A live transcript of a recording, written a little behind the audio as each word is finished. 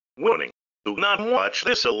Warning: do not watch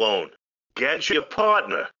this alone. Get your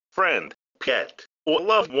partner, friend, pet, or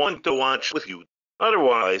loved one to watch with you.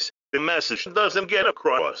 Otherwise, the message doesn't get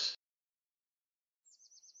across.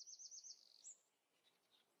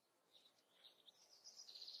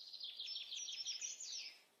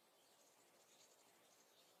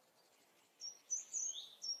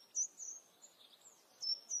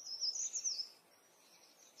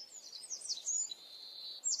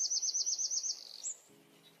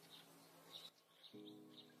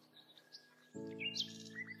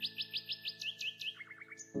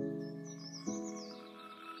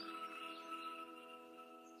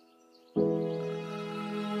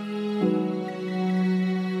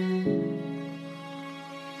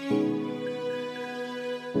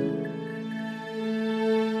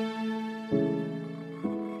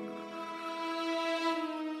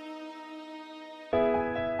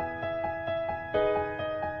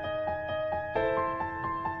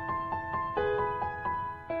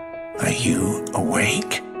 Are you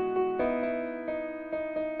awake?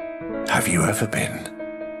 Have you ever been?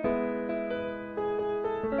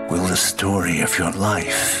 Will the story of your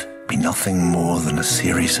life be nothing more than a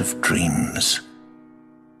series of dreams?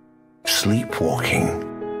 Sleepwalking,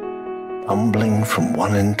 tumbling from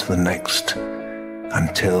one end to the next,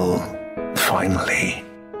 until finally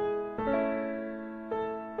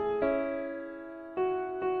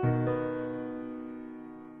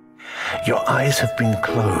your eyes have been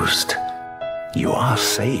closed. You are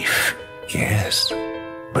safe, yes,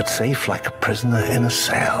 but safe like a prisoner in a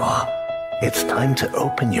cell. It's time to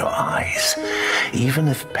open your eyes, even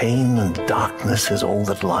if pain and darkness is all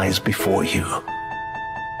that lies before you.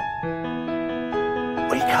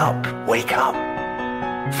 Wake up, wake up.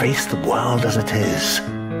 Face the world as it is.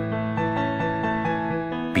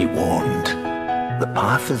 Be warned, the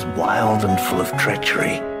path is wild and full of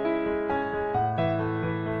treachery.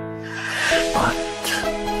 But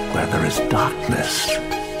where there is darkness,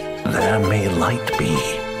 there may light be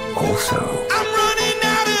also. I'm running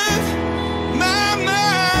out of my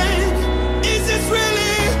mind. Is this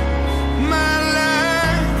really my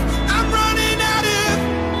life? I'm running out of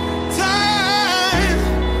time.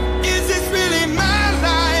 Is this really my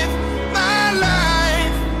life? My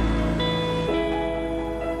life?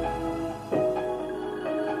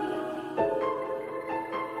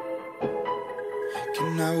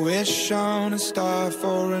 Can I wish on a star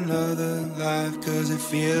for another life? 'Cause it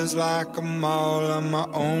feels like I'm all on my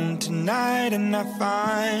own tonight, and I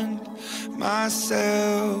find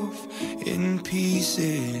myself in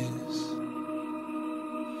pieces.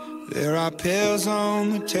 There are pills on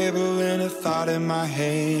the table and a thought in my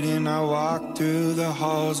head, and I walk through the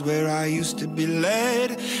halls where I used to be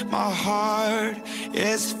led. My heart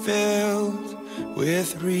is filled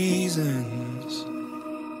with reasons.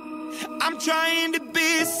 I'm trying to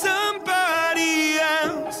be somebody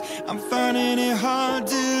else. I'm finding it hard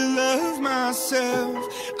to love myself.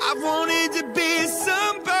 I wanted to be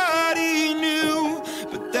somebody new,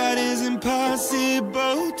 but that is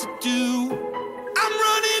impossible to do. I'm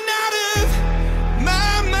running out of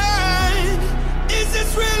my mind. Is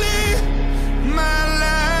this really my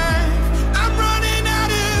life? I'm running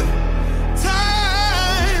out of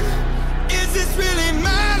time. Is this really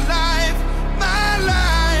my life? My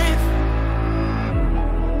life?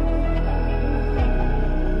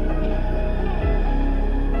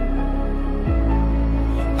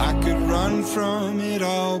 I could run from it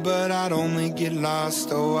all, but I'd only get lost.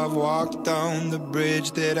 Oh, I've walked on the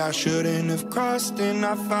bridge that I shouldn't have crossed, and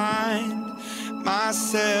I find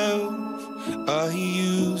myself a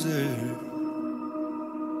user.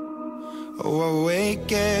 Oh, I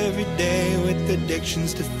wake every day with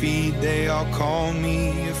addictions to feed. They all call me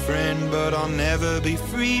a friend, but I'll never be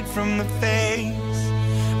freed from the face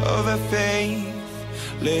of a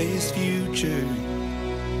faithless future.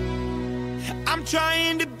 I'm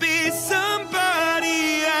trying to be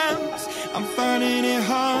somebody else. I'm finding it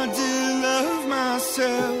hard to love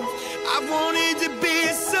myself. I wanted to be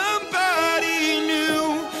somebody new,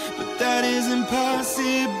 but that is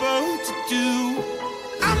impossible to do.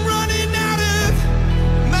 I'm running out of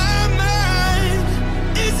my mind.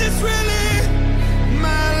 Is this really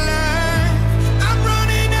my life? I'm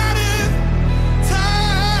running out of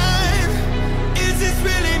time. Is this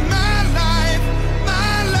really my life?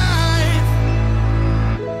 My life?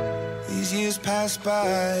 These years pass by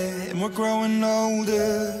and we're growing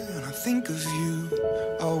older, and I think of you,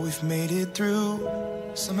 all we've made it through.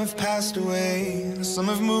 Some have passed away, some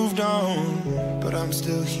have moved on, but I'm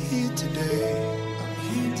still here today. I'm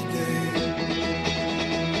here today.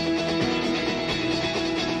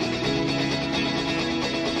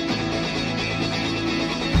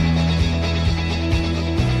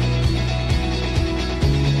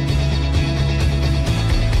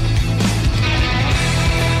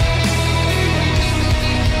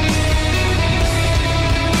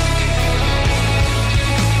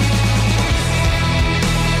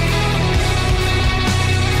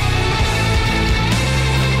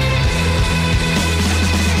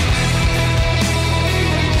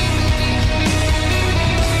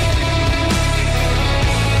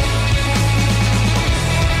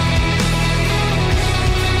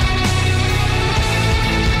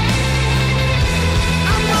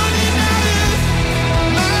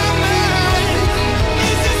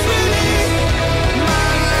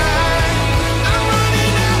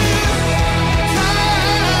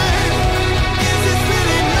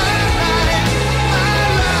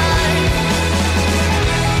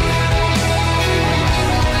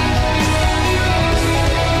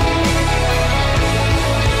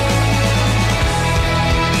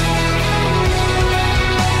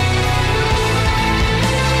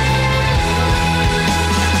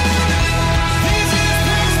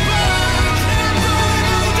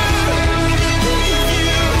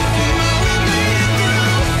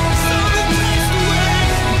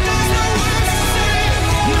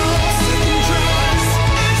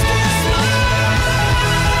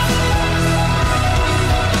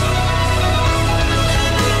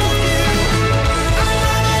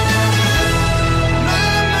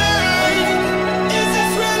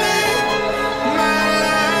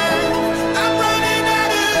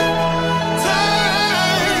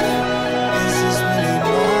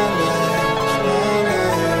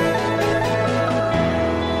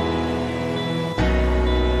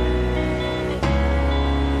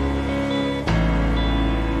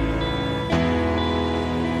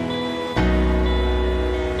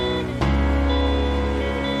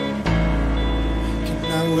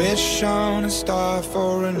 wish on a star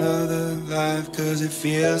for another life, 'cause it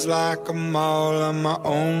feels like I'm all on my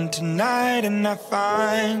own tonight, and I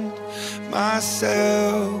find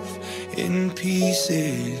myself in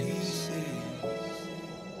pieces.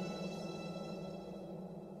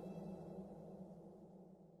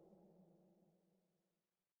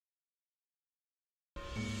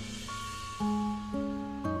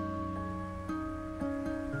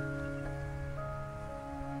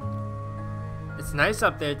 It's nice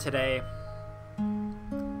up there today.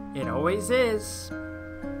 It always is.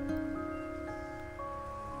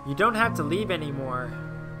 You don't have to leave anymore.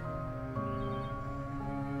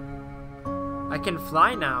 I can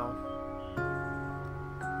fly now.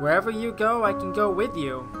 Wherever you go, I can go with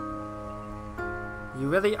you. You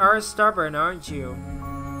really are stubborn, aren't you?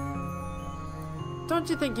 Don't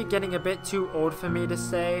you think you're getting a bit too old for me to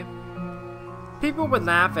stay? People would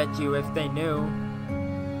laugh at you if they knew.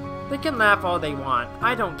 They can laugh all they want.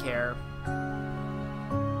 I don't care.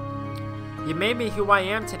 You made me who I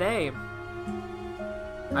am today.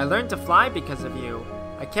 I learned to fly because of you.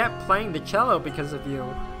 I kept playing the cello because of you.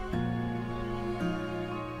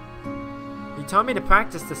 You taught me to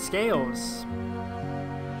practice the scales.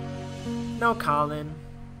 No, Colin.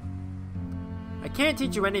 I can't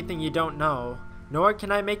teach you anything you don't know, nor can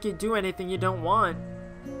I make you do anything you don't want.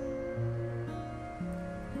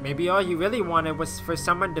 Maybe all you really wanted was for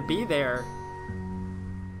someone to be there.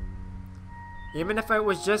 Even if it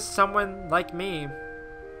was just someone like me.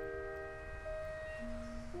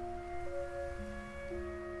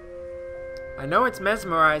 I know it's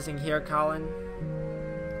mesmerizing here, Colin.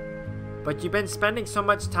 But you've been spending so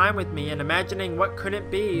much time with me and imagining what couldn't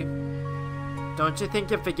be. Don't you think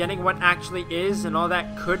you're forgetting what actually is and all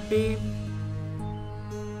that could be?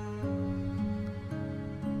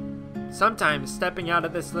 Sometimes stepping out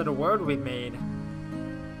of this little world we've made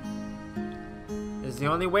is the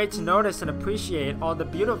only way to notice and appreciate all the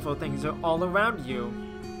beautiful things all around you.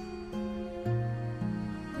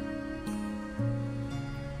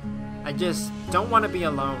 I just don't want to be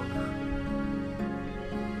alone.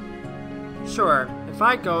 Sure, if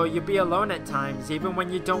I go, you'll be alone at times, even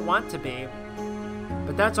when you don't want to be.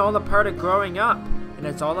 But that's all a part of growing up, and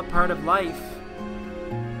it's all a part of life.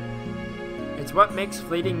 It's what makes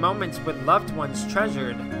fleeting moments with loved ones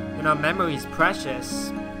treasured, and our memories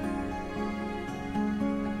precious.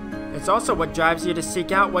 It's also what drives you to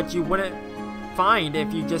seek out what you wouldn't find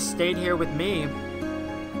if you just stayed here with me.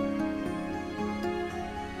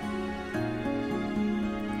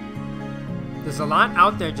 There's a lot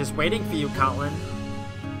out there just waiting for you, Colin.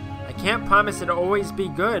 I can't promise it'll always be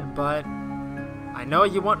good, but I know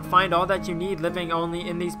you won't find all that you need living only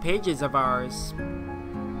in these pages of ours.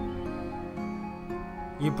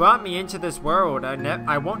 You brought me into this world,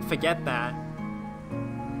 I won't forget that.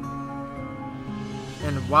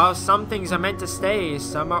 And while some things are meant to stay,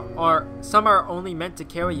 some are only meant to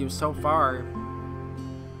carry you so far.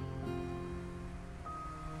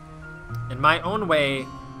 In my own way,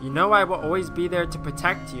 you know I will always be there to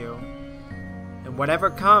protect you. And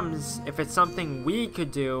whatever comes, if it's something we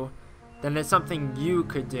could do, then it's something you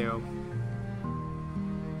could do.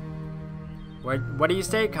 What do you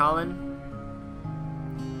say, Colin?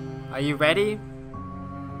 Are you ready?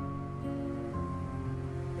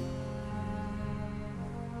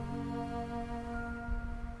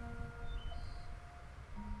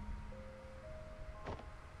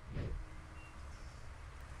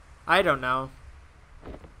 I don't know.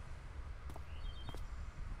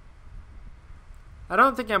 I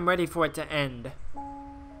don't think I'm ready for it to end.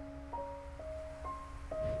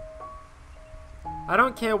 I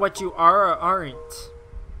don't care what you are or aren't.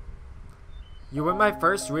 You were my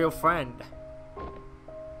first real friend.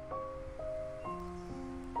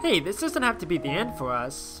 Hey, this doesn't have to be the end for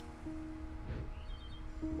us.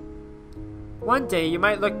 One day you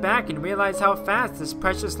might look back and realize how fast this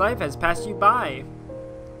precious life has passed you by.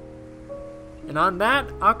 And on that,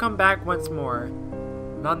 I'll come back once more.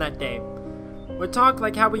 And on that day, we'll talk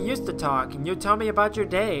like how we used to talk, and you'll tell me about your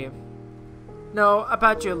day. No,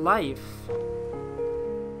 about your life.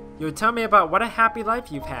 You'll tell me about what a happy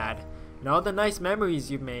life you've had, and all the nice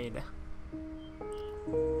memories you've made.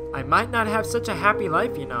 I might not have such a happy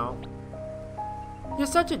life, you know. You're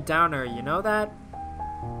such a downer, you know that?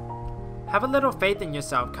 Have a little faith in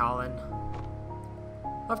yourself, Colin.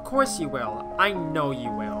 Of course you will. I know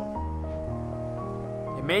you will.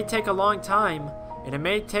 It may take a long time, and it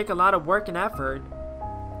may take a lot of work and effort.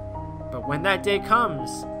 But when that day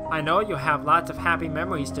comes, I know you'll have lots of happy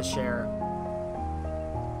memories to share.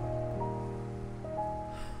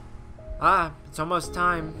 Ah, it's almost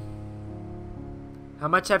time. How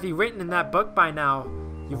much have you written in that book by now?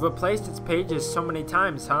 You've replaced its pages so many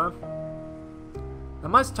times, huh? I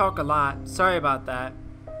must talk a lot. Sorry about that.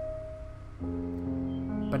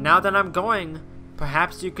 But now that I'm going,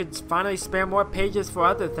 perhaps you could finally spare more pages for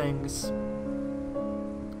other things.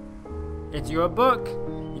 It's your book.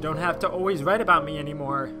 You don't have to always write about me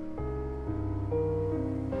anymore.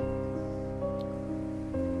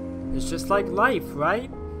 It's just like life, right?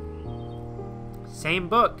 Same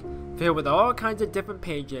book, filled with all kinds of different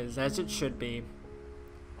pages, as it should be.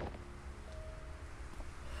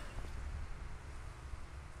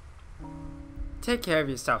 Take care of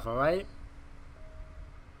yourself, alright?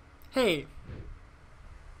 Hey,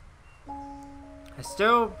 I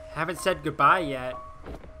still haven't said goodbye yet.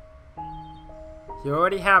 You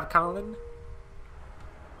already have, Colin.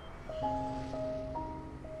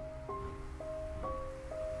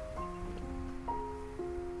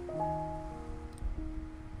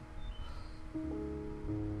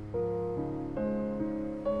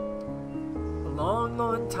 A long,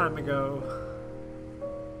 long time ago.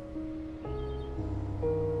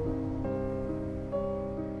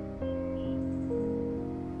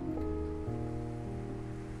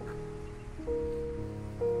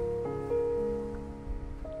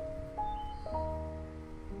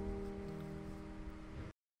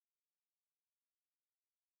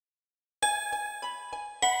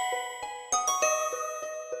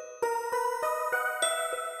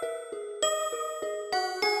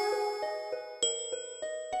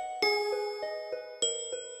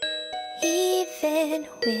 Even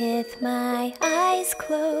with my eyes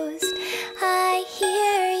closed, I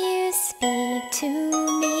hear you speak to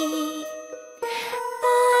me.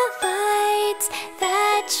 The lights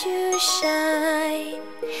that you shine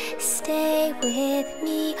stay with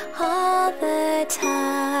me all the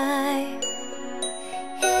time.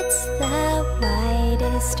 It's the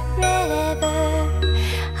widest river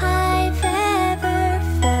I've ever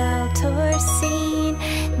felt or seen,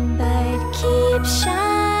 but keep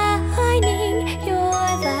shining your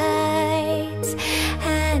lights,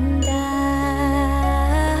 and I'll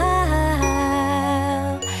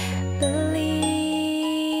believe.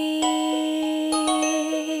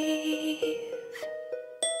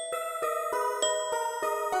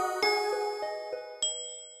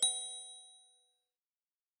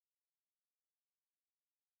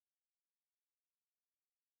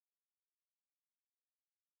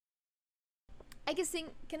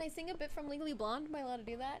 Can I sing a bit from Legally Blonde? Am I allowed to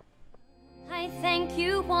do that? I thank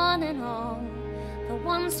you one and all, the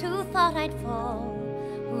ones who thought I'd fall,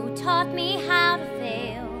 who taught me how to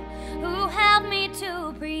fail, who helped me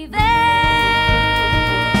to prevail.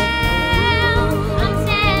 I'm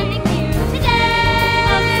standing here today.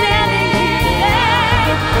 I'm standing here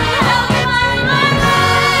today. Help me find my way.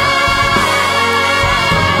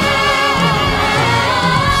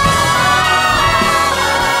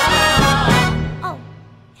 Oh,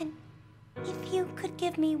 and if you could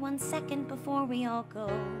give me 1 second before we all go.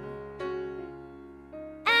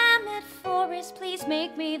 Amet Forest, please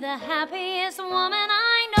make me the happiest woman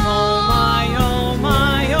I know. Oh my, oh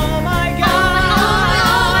my, oh my God.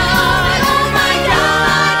 Oh my God.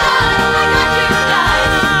 I got you guys.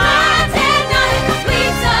 That's it, not a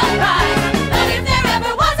complete surprise. But if there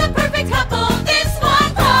ever was a perfect couple, this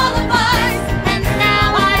one qualifies. And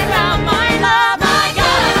now I found my love. My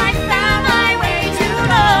God, I found my way to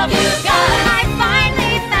love you guys. I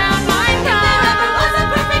finally found my God. If there ever was a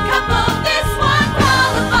perfect couple, this one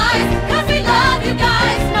qualifies. 'Cause we love you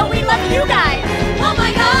guys. No, we love you guys. Oh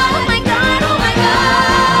my God, oh my God, oh my God.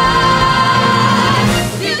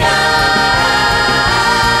 You guys.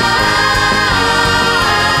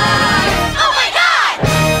 Oh my God.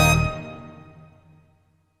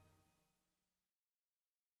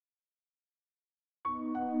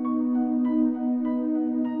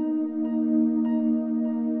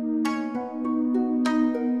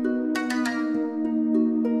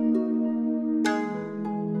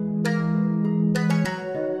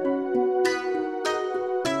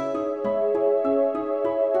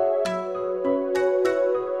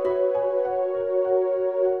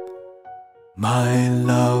 My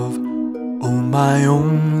love, oh my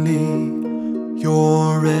only,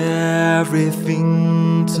 you're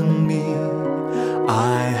everything to me.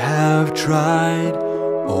 I have tried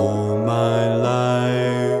all my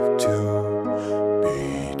life to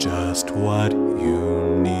be just what you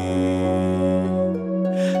need.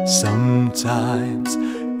 Sometimes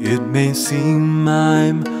it may seem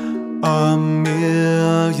I'm a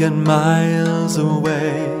million miles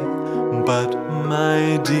away, but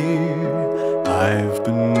my dear, I've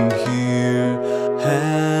been here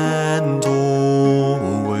and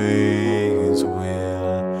always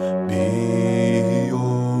will be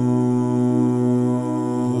yours.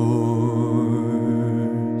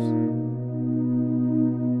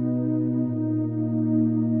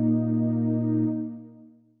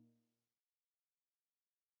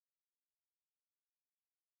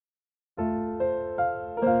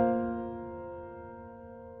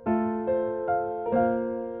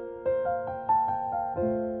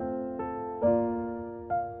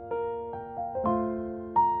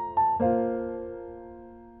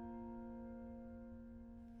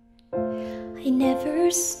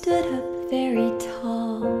 stood up very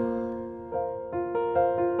tall.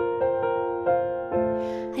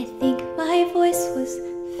 I think my voice was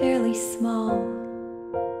fairly small,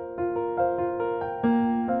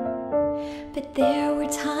 but there were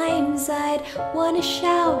times I'd want to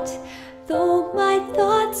shout, though my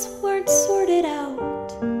thoughts weren't sorted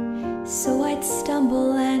out. So I'd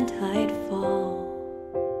stumble and I'd fall.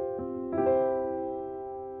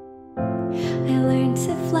 I learned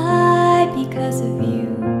to fly because of you.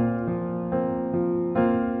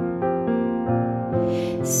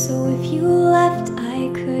 So if you left, I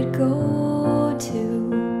could go too.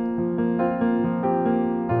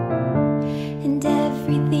 And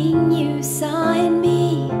everything you saw in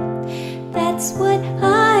me, that's what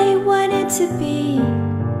I wanted to be.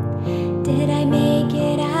 Did I make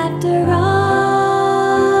it after all?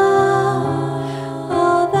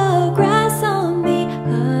 All the grass on the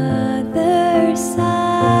other side,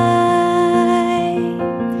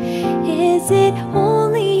 is it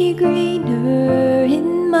only greener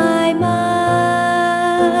in my mind?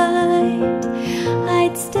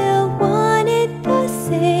 I'd still want it the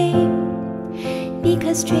same,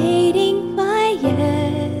 because trading my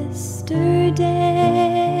yesterday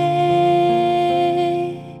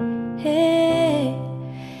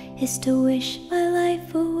is to wish my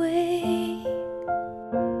life away.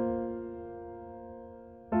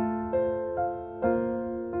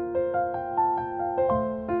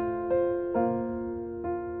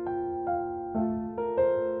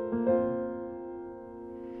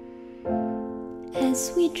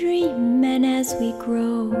 As we dream and as we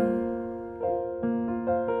grow,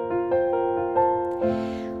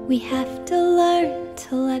 we have to learn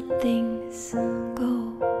to let things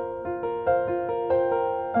go.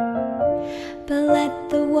 But let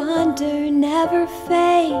the wonder never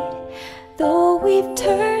fade, though we've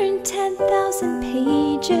turned 10,000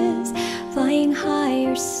 pages, flying high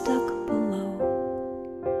or stuck below.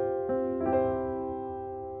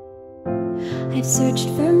 I've searched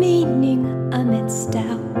for meaning amidst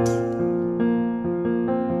doubt.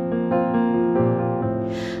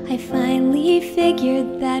 I finally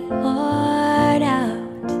figured that part out.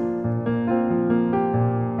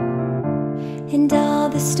 And all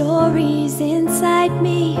the stories inside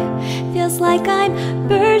me feels like I'm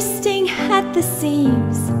bursting at the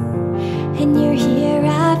seams. And you're here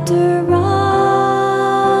after all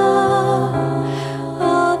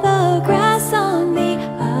the grass on the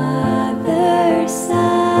other side,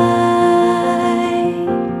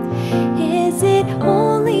 is it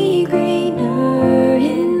only greener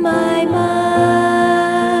in my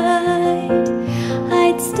mind?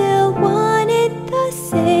 I'd still want it the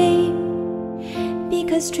same,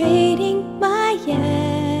 because trading my yesterday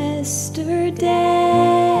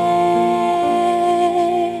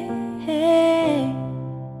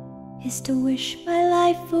is to wish my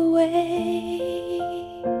life away.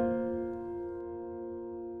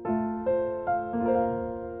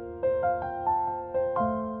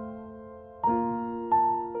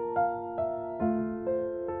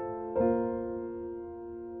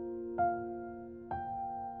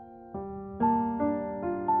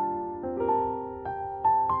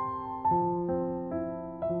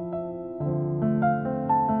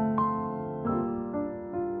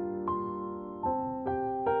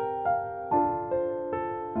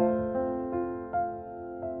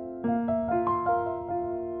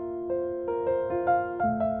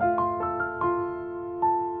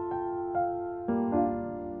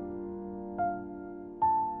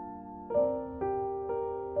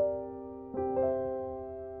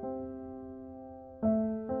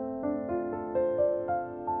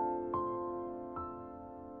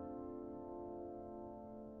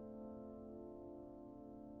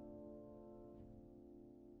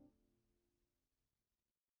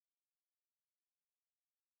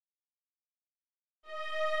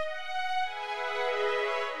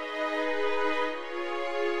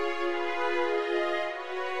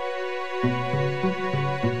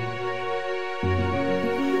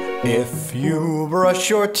 If you brush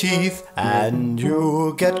your teeth and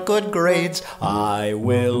you get good grades, I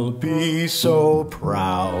will be so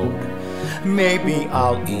proud. Maybe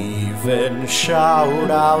I'll even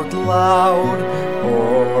shout out loud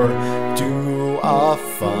or do a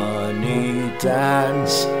funny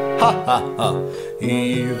dance. Ha ha ha!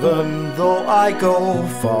 Even though I go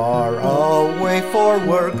far away for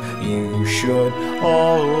work, you should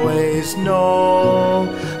always know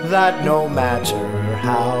that no matter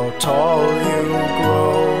how tall you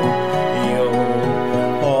grow,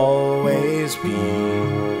 you'll always be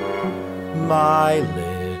my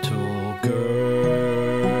little girl.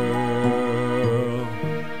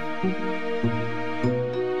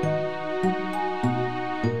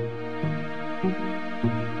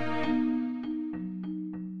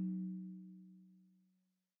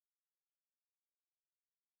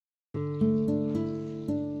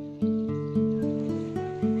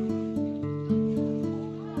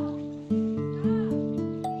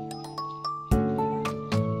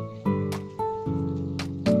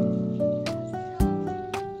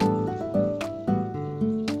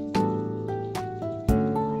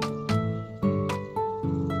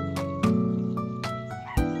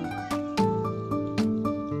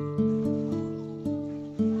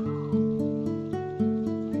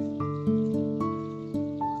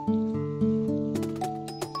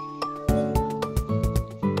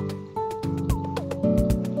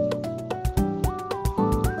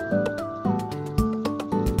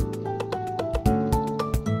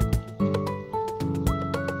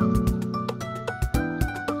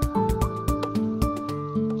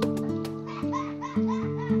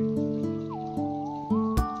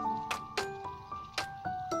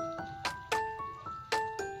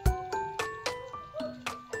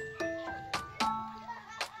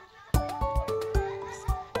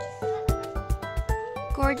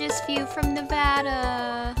 Gorgeous view from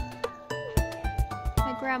Nevada.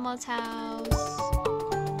 My grandma's house.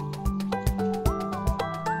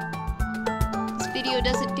 This video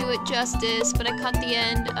doesn't do it justice, but I caught the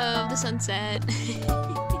end of the sunset.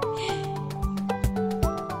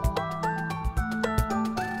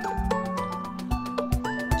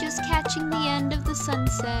 Just catching the end of the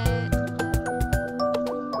sunset.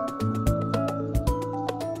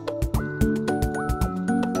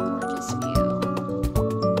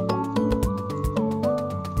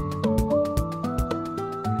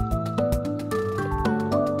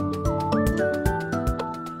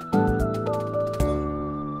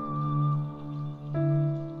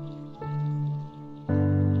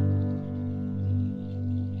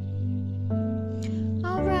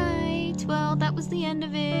 The end of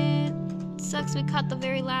it. Sucks we caught the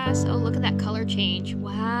very last. Oh, look at that color change.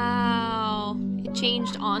 Wow. It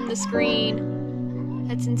changed on the screen.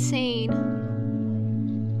 That's insane.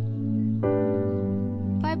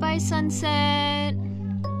 Bye-bye, sunset.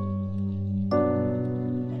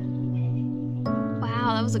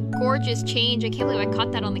 Wow, that was a gorgeous change. I can't believe I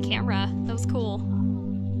caught that on the camera. That was cool.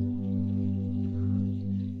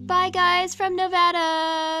 Bye, guys, from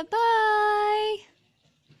Nevada. Bye.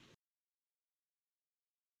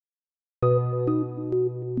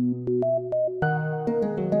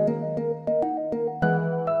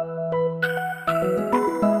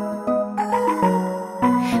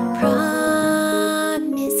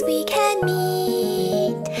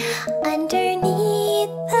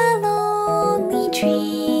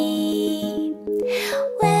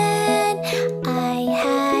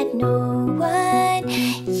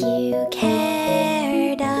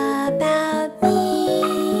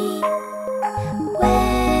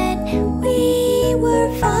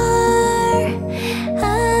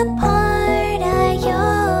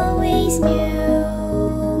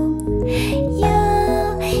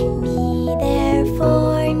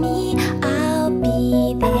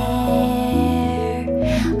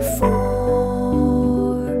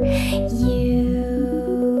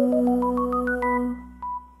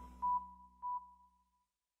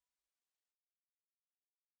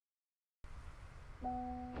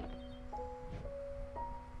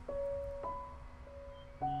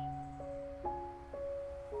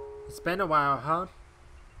 It's been a while, huh?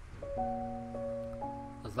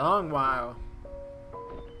 A long while.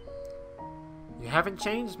 You haven't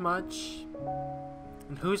changed much.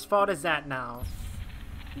 And whose fault is that now?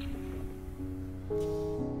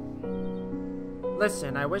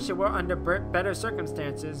 Listen, I wish it were under better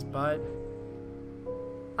circumstances, but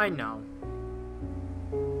I know.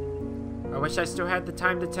 I wish I still had the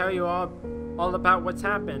time to tell you all about what's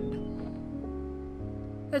happened.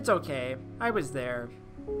 It's okay, I was there.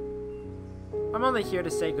 I'm only here to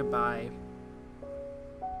say goodbye.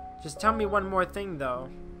 Just tell me one more thing, though.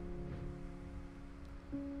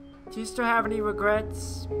 Do you still have any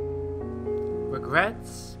regrets?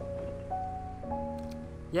 Regrets?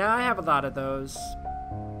 Yeah, I have a lot of those.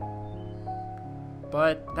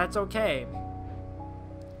 But that's okay.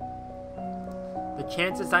 The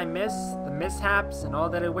chances I missed, the mishaps, and all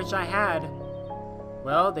that I wish I had,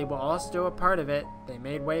 well, they were all still a part of it. They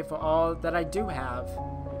made way for all that I do have.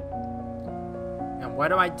 And what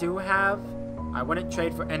do I do have? I wouldn't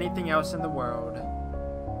trade for anything else in the world.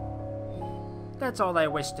 That's all I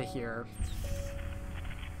wish to hear.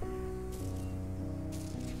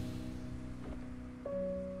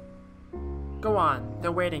 Go on,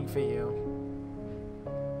 they're waiting for you.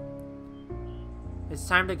 It's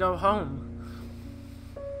time to go home.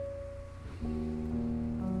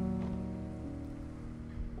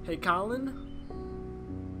 Hey, Colin?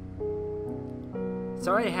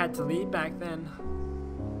 Sorry I had to leave back then.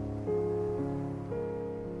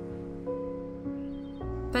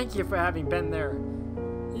 Thank you for having been there,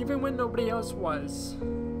 even when nobody else was.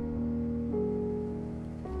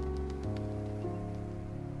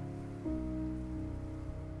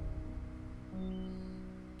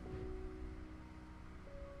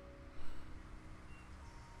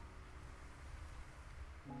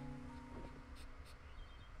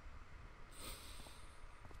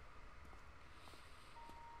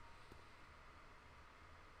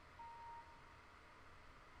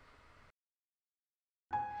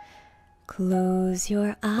 Close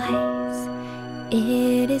your eyes,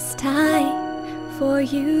 it is time for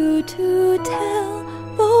you to tell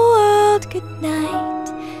the world good night.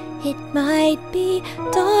 It might be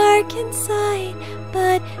dark inside,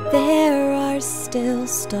 but there are still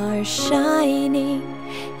stars shining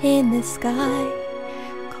in the sky.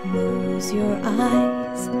 Close your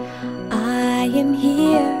eyes, I am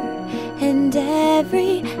here, and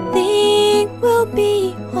everything will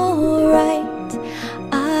be alright.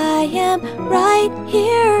 I'm right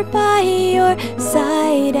here by your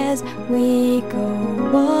side as we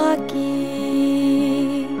go walking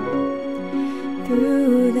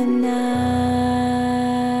through the night.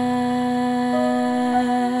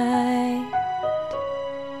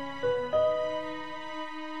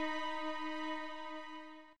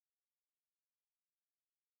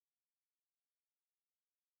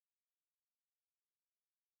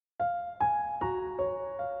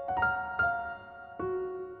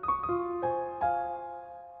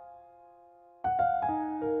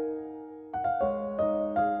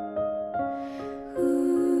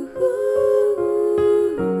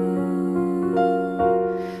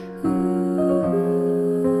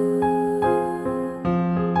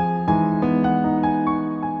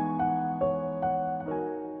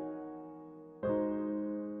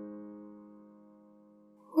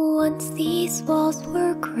 Once these walls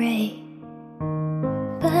were gray,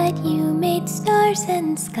 but you made stars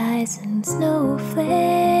and skies and snowflakes.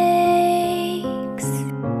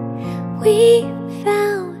 We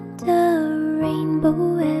found a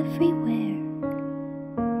rainbow everywhere.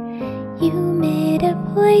 You made a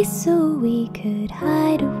place so we could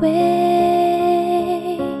hide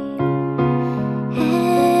away.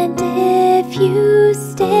 And if you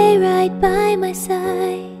stay right by my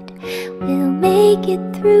side, we'll make it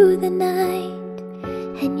through the night,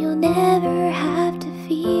 and you'll never have to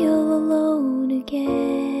feel alone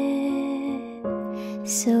again.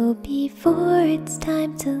 So before it's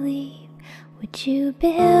time to leave, would you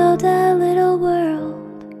build a little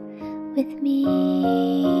world with me?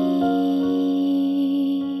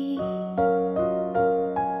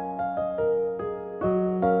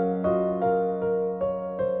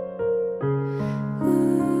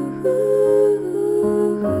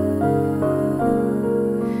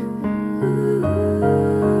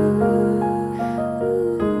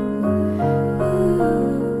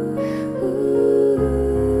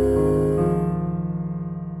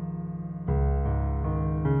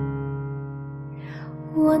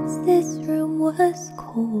 Once this room was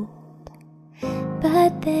cold,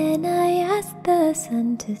 but then I asked the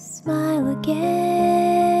sun to smile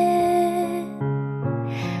again.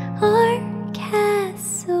 Our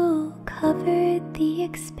castle covered the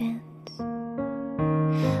expanse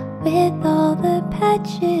with all the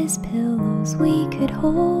patches, pillows we could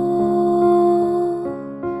hold.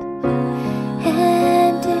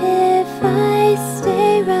 And if I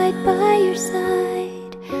stay right by your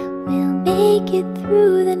side, we'll make it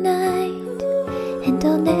through the night, and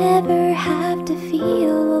I'll never have to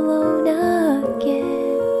feel alone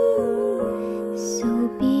again. So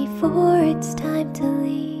before it's time to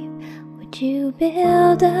leave, would you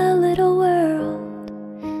build a little world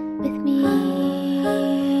with me?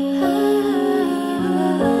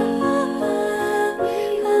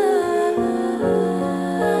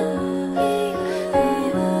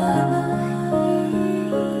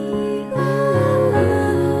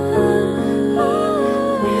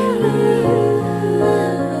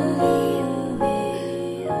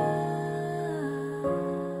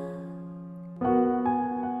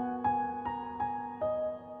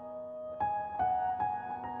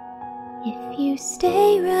 If you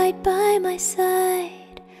stay right by my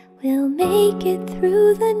side, we'll make it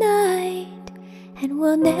through the night, and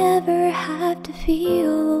we'll never have to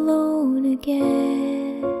feel alone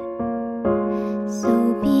again.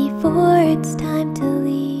 So before it's time to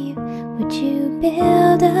leave, would you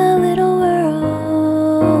build a little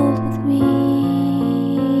world with me?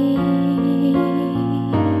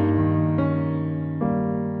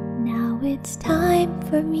 Now it's time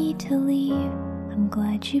for me to leave. I'm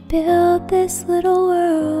glad you built this little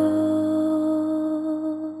world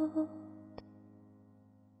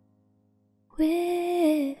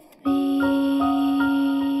with me.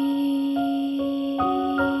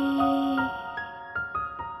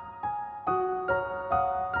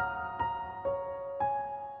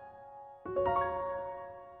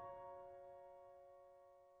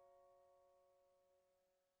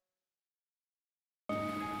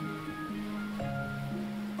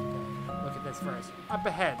 First. Up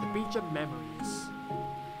ahead, the beach of memories.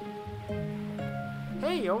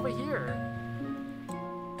 Hey, over here.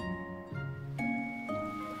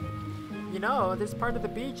 You know, this part of the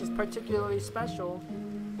beach is particularly special.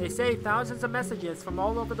 They say thousands of messages from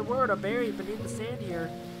all over the world are buried beneath the sand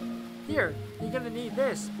here. Here, you're gonna need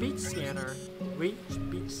this beach scanner. Reach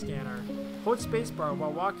beach scanner. Hold spacebar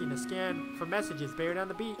while walking to scan for messages buried on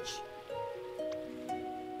the beach.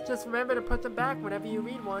 Just remember to put them back whenever you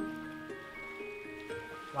read one.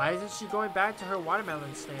 Why isn't she going back to her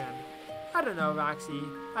watermelon stand? I don't know, Roxy.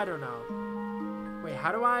 I don't know. Wait,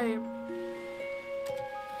 how do I...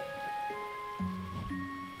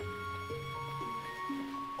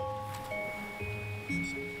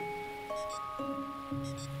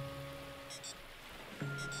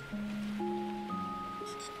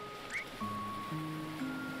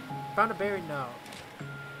 found a buried note.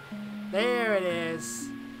 There it is.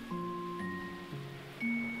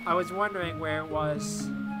 I was wondering where it was.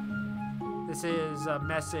 This is a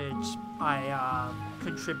message I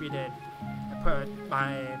contributed. I put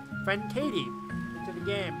my friend Katie into the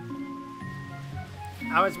game.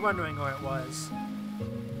 I was wondering where it was.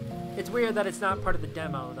 It's weird that it's not part of the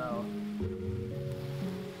demo, though.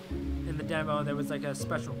 In the demo, there was like a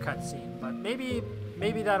special cutscene, but maybe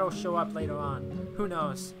that'll show up later on. Who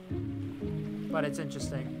knows? But it's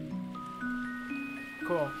interesting.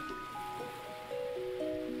 Cool.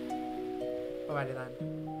 Alrighty then.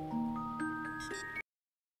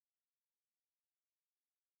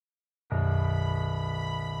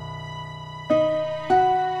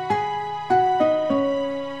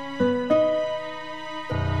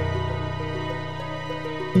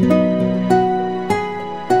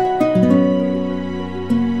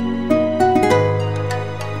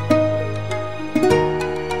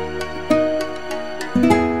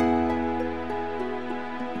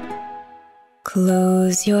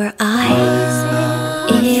 Close your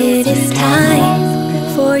eyes, it is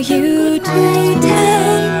time for you to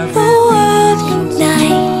tell the world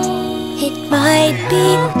goodnight. It might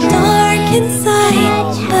be dark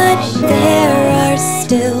inside, but there are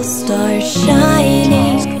still stars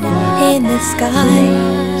shining in the sky.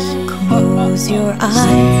 Close your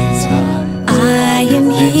eyes, I am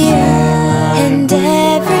here, and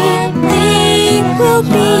everything will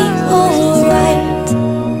be alright.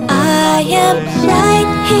 I am right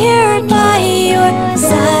here by your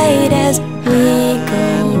side as we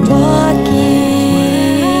go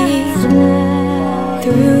walking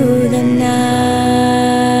through the night.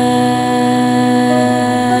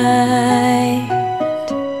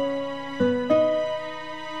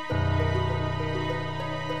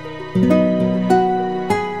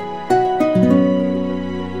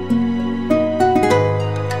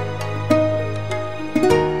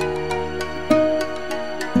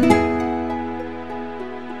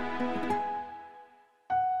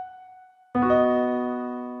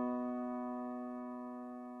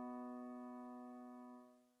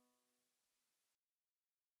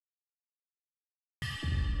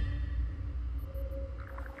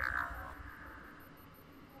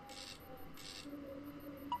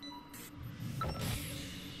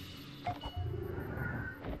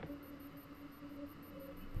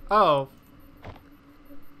 Oh.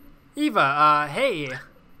 Eva, hey.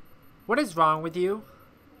 What is wrong with you?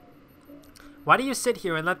 Why do you sit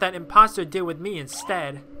here and let that imposter deal with me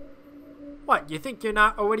instead? What, you think you're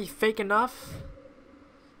not already fake enough?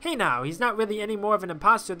 Hey now, he's not really any more of an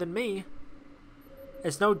imposter than me.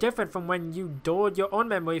 It's no different from when you dulled your own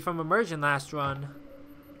memory from immersion last run.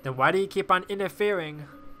 Then why do you keep on interfering?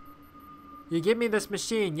 You give me this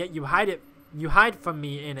machine, yet you hide from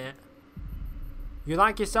me in it. You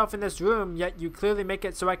lock yourself in this room, yet you clearly make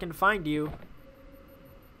it so I can find you.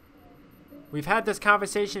 We've had this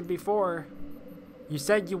conversation before. You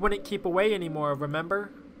said you wouldn't keep away anymore,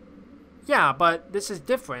 remember? Yeah, but this is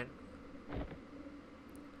different.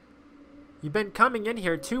 You've been coming in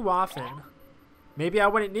here too often. Maybe I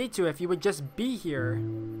wouldn't need to if you would just be here.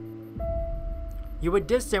 You were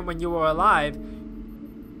distant when you were alive.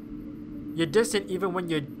 You're distant even when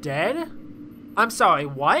you're dead? I'm sorry,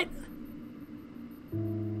 what?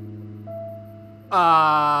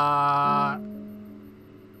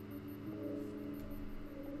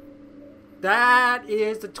 That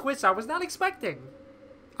is the twist I was not expecting.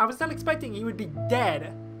 I was not expecting he would be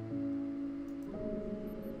dead.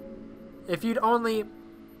 If you'd only...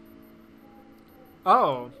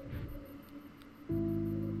 Oh.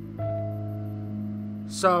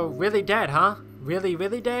 So, really dead, huh? Really,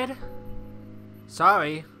 really dead?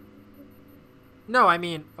 Sorry. No, I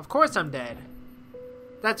mean, of course I'm dead.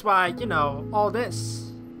 That's why, you know, all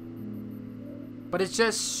this. But it's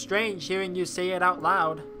just strange hearing you say it out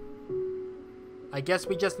loud. I guess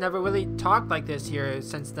we just never really talked like this here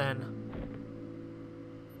since then.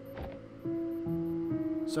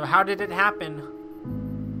 So how did it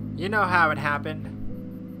happen? You know how it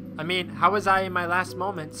happened. I mean, how was I in my last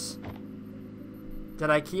moments?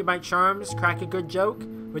 Did I keep my charms, crack a good joke,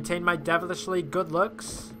 retain my devilishly good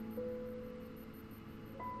looks?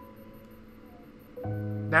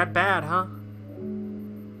 That bad, huh?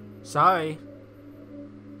 Sorry.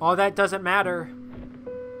 All that doesn't matter.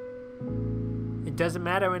 It doesn't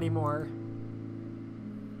matter anymore.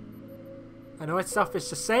 I know it's selfish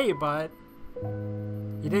to say, but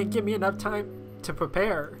you didn't give me enough time to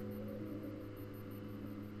prepare.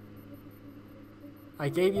 I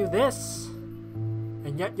gave you this,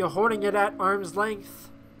 and yet you're holding it at arm's length.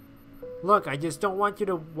 Look, I just don't want you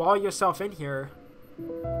to wall yourself in here.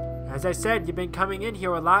 As I said, you've been coming in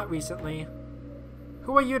here a lot recently.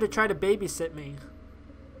 Who are you to try to babysit me?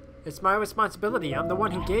 It's my responsibility. I'm the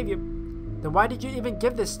one who gave you. Then why did you even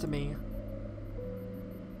give this to me?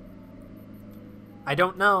 I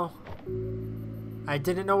don't know. I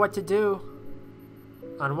didn't know what to do.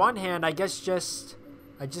 On one hand, I guess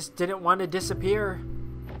I just didn't want to disappear.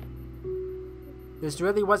 This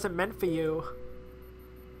really wasn't meant for you.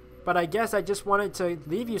 But I guess I just wanted to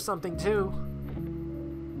leave you something too.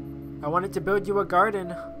 I wanted to build you a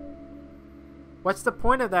garden. What's the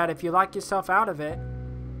point of that if you lock yourself out of it?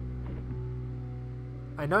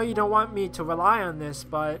 I know you don't want me to rely on this,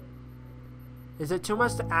 but is it too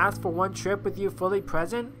much to ask for one trip with you fully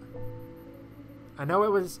present? I know it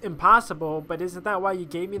was impossible, but isn't that why you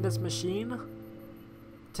gave me this machine?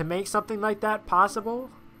 To make something like that possible?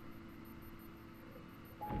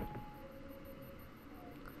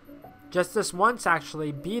 Just this once,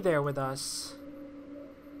 actually, be there with us.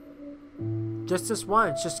 Just this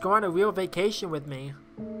once, just go on a real vacation with me.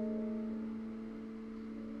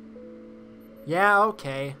 Yeah,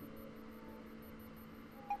 okay.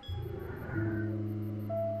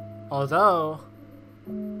 Although,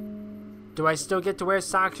 do I still get to wear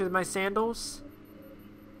socks with my sandals?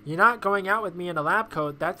 You're not going out with me in a lab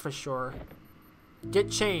coat, that's for sure.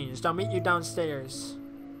 Get changed, I'll meet you downstairs.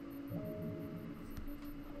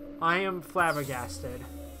 I am flabbergasted.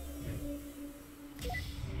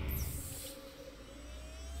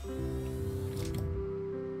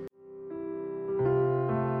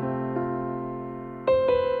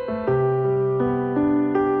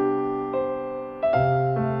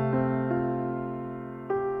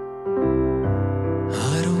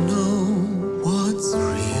 I don't know what's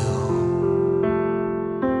real.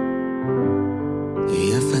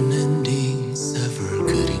 If an ending's ever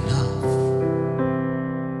good enough,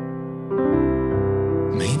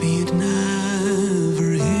 maybe it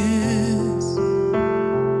never is.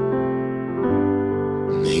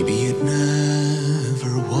 Maybe it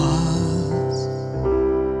never was.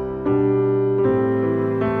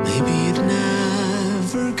 Maybe it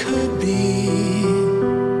never could be.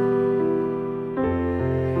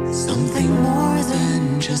 Something more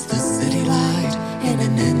than just a city light in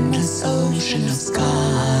an endless ocean of skies.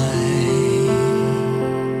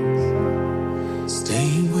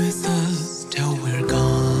 Staying with us till we're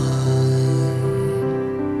gone.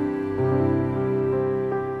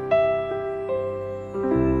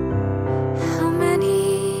 How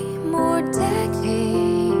many more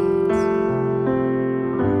decades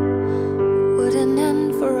would an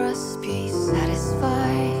end for us be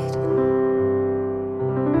satisfied?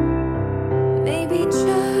 Maybe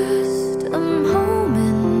just a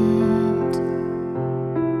moment,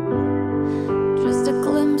 just a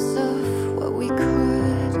glimpse of what we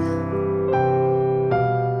could.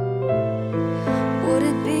 Would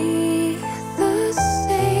it be the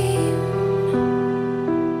same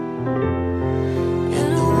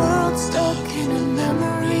in a world stuck in a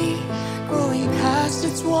memory, growing past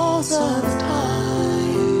its walls of time?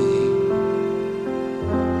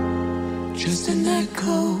 Just an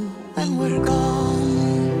echo when we're gone.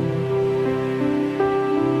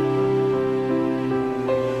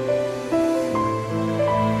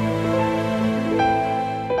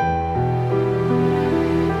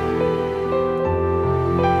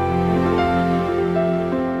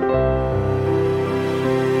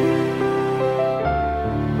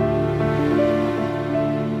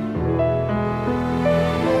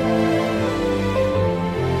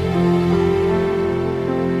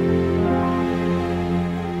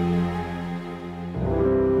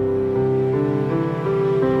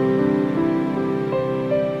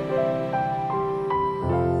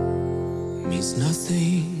 Means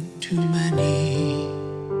nothing to many.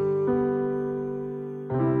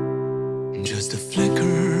 Just a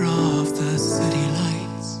flicker of the city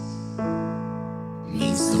lights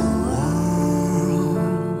means the world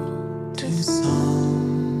to some.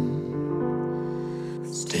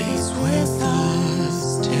 Stays with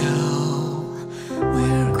us till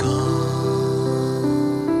we're gone.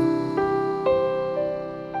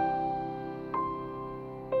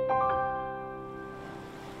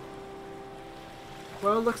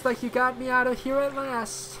 Well, it looks like you got me out of here at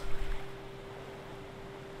last.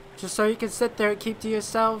 Just so you can sit there and keep to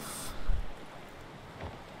yourself.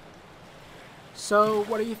 So,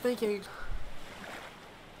 what are you thinking?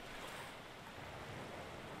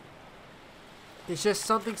 It's just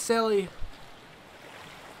something silly.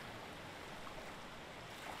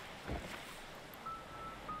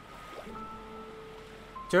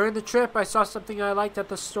 During the trip, I saw something I liked at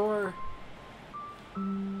the store.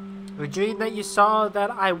 A dream that you saw that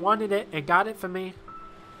I wanted it and got it for me.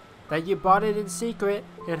 That you bought it in secret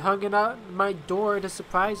and hung it out my door to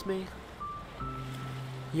surprise me.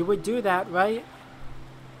 You would do that, right?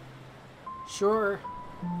 Sure.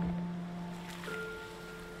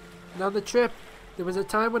 And on the trip, there was a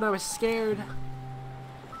time when I was scared.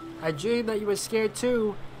 I dreamed that you were scared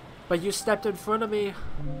too, but you stepped in front of me.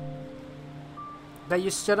 That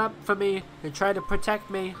you stood up for me and tried to protect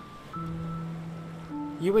me.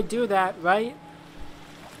 You would do that, right?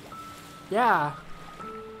 Yeah.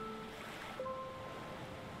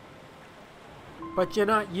 But you're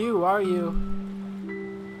not you, are you?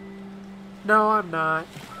 No, I'm not.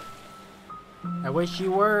 I wish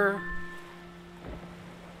you were.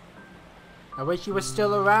 I wish you were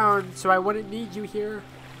still around so I wouldn't need you here.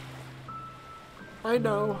 I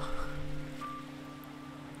know.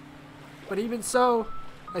 But even so,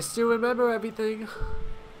 I still remember everything.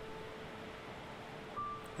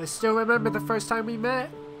 I still remember the first time we met.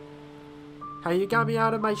 How you got me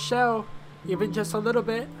out of my shell, even just a little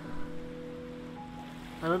bit.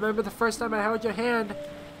 I remember the first time I held your hand,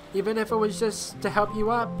 even if it was just to help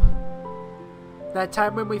you up. That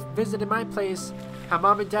time when we visited my place, how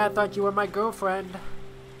Mom and Dad thought you were my girlfriend.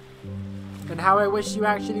 And how I wish you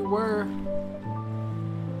actually were.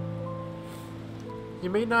 You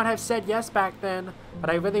may not have said yes back then,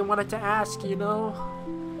 but I really wanted to ask, you know?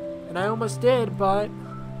 And I almost did, but...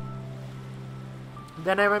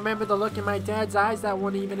 Then I remember the look in my dad's eyes that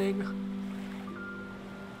one evening.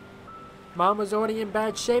 Mom was already in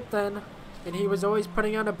bad shape then, and he was always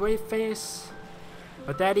putting on a brave face.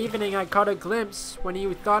 But that evening I caught a glimpse when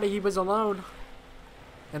he thought he was alone.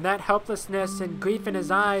 And that helplessness and grief in his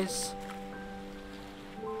eyes.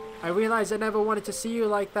 I realized I never wanted to see you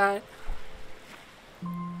like that.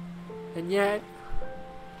 And yet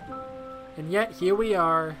here we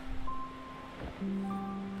are.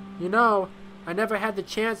 You know, I never had the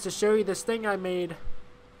chance to show you this thing I made.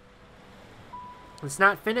 It's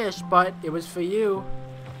not finished, but it was for you.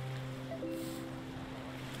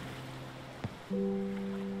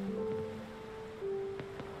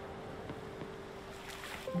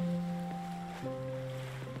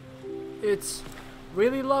 It's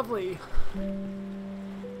really lovely.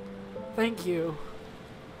 Thank you.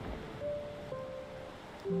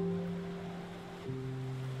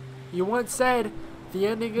 You once said the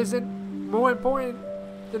ending isn't more important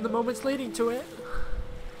than the moments leading to it.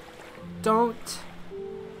 Don't.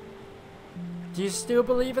 Do you still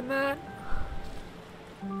believe in that?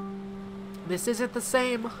 This isn't the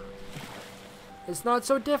same. It's not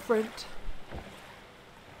so different.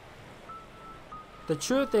 The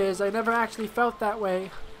truth is, I never actually felt that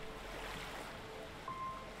way.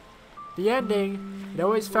 The ending, it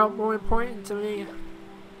always felt more important to me.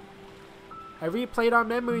 I replayed our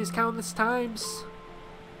memories countless times.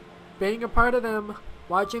 Being a part of them,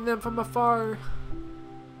 watching them from afar.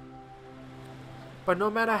 But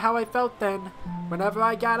no matter how I felt then, whenever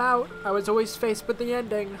I got out, I was always faced with the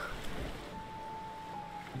ending.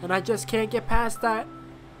 And I just can't get past that.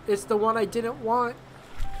 It's the one I didn't want.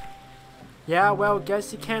 Yeah, well,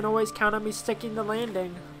 guess you can't always count on me sticking the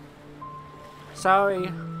landing.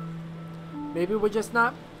 Sorry. Maybe we're just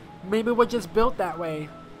built that way.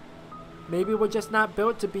 Maybe we're just not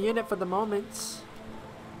built to be in it for the moments.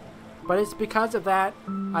 But it's because of that,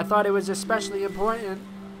 I thought it was especially important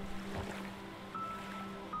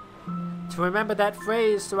to remember that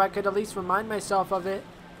phrase so I could at least remind myself of it.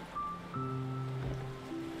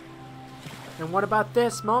 And what about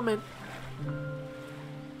this moment?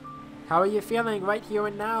 How are you feeling right here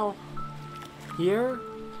and now? Here?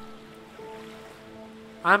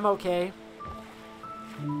 I'm okay.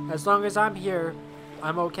 As long as I'm here,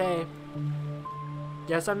 I'm okay.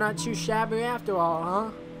 Guess I'm not too shabby after all,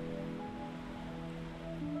 huh?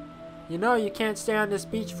 You know you can't stay on this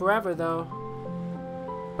beach forever though.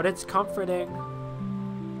 But it's comforting.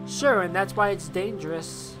 Sure, and that's why it's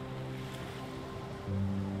dangerous.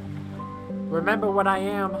 Remember what I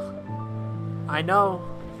am. I know.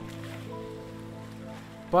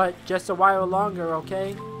 But just a while longer,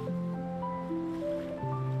 okay?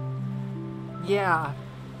 Yeah.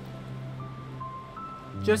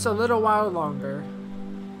 Just a little while longer.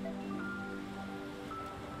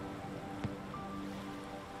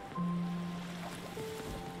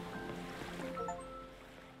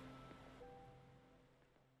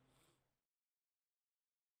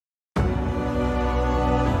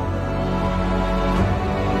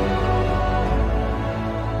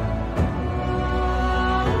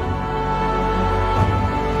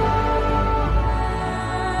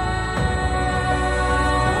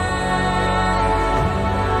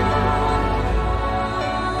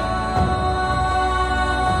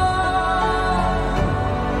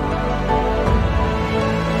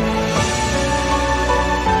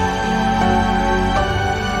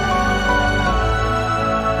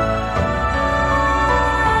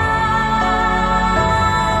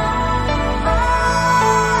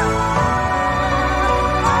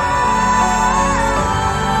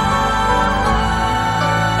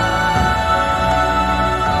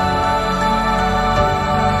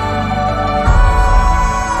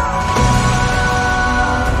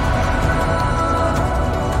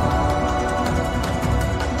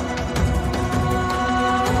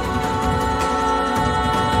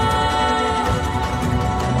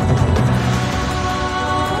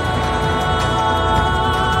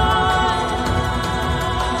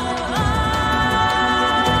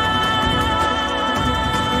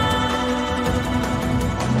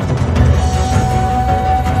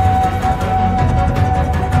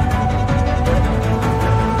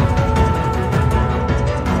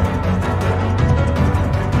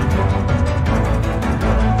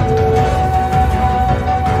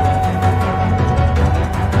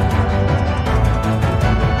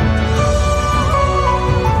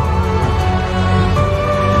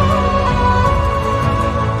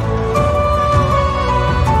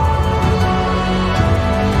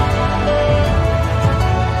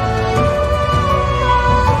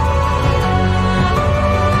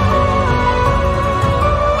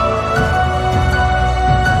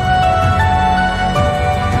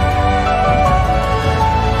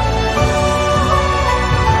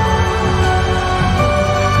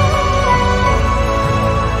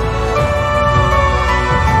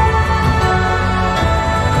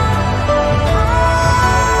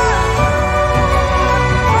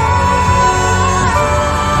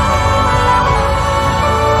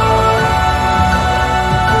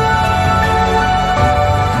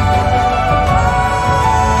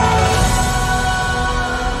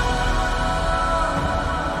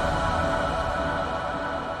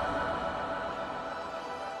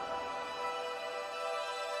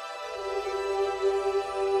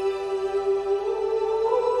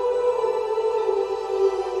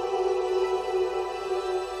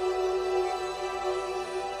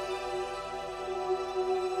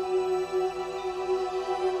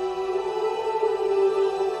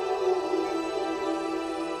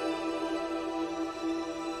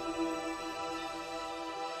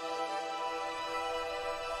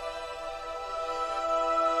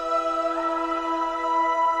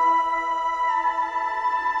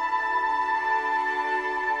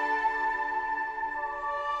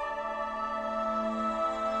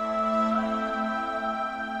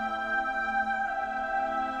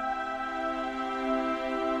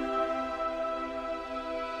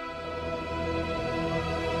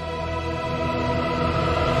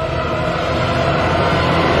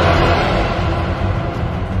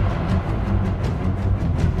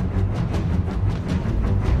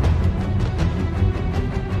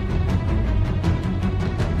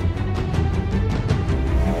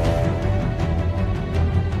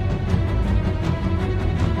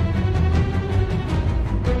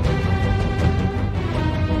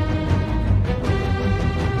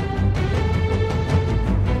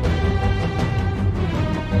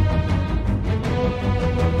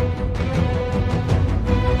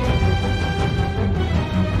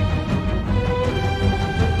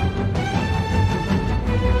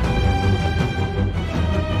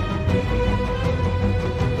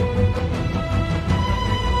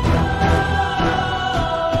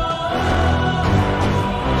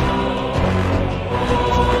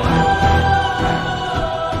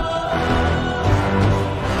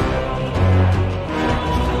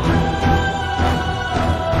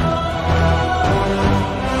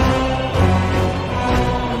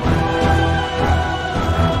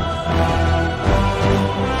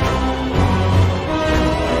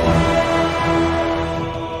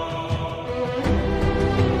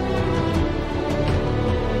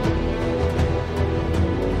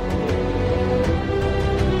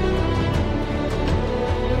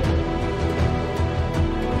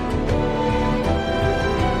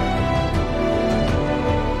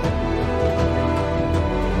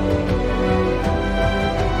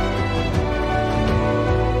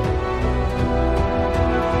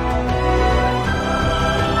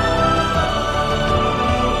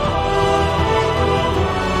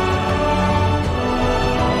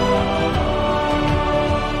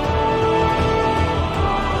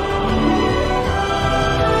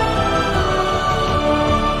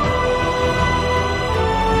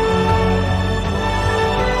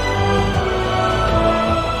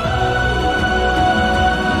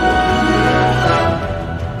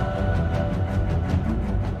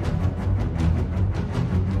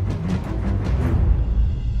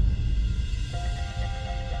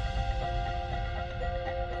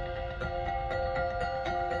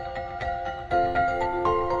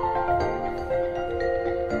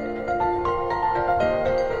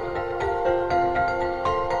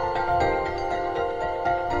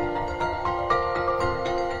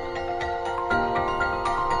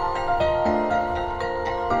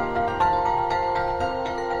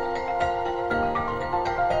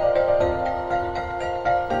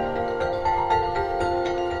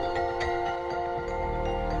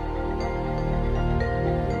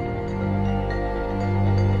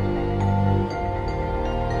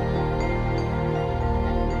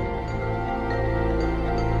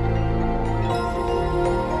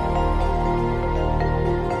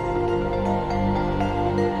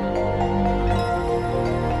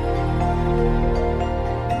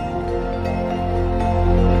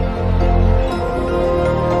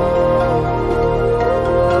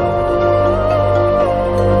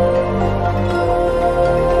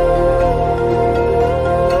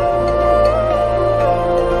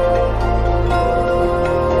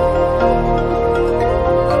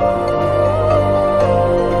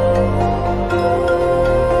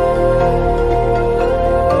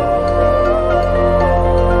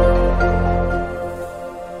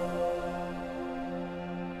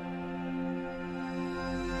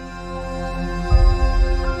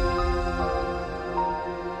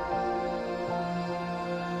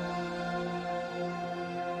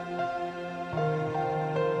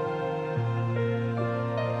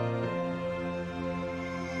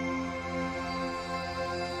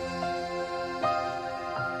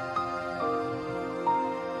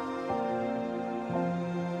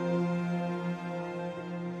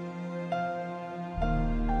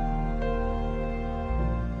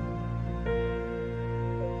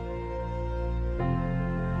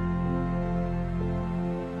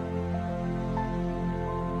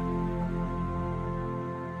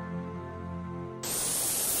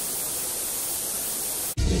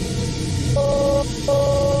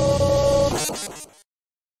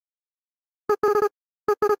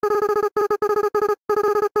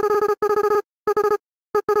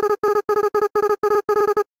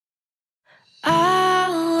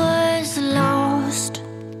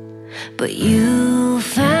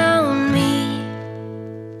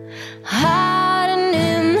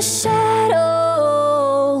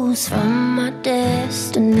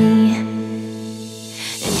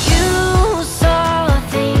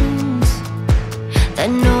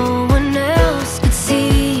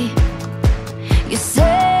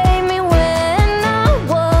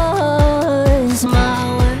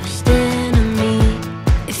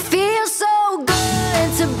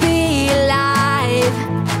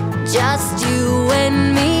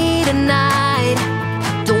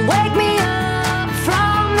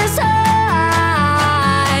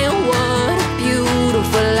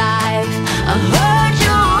 I heard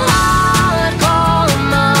your heart call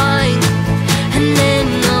mine, and then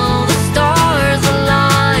all the stars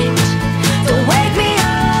aligned to wake me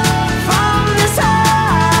up from this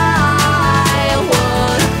high.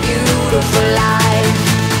 What a beautiful life.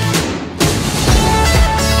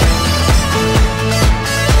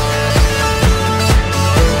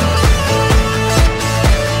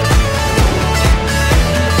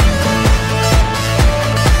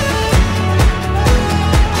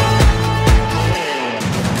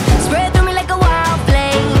 Spread through me like a wild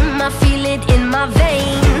flame. I feel it in my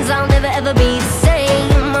veins. I'll never ever be the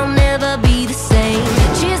same. I'll never be the same.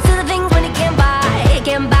 Cheers to the things when it can't buy. It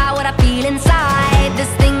can't buy what I feel inside. This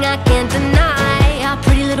thing I can't deny. Our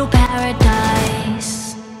pretty little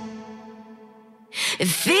paradise. It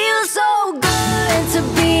feels so good to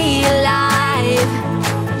be alive.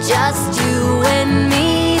 Just you and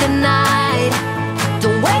me tonight.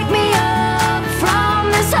 Don't wake me up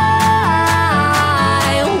from this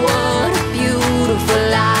high. What a beautiful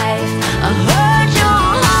life. I heard your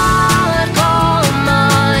heart call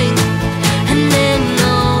mine, and then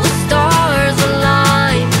all the stars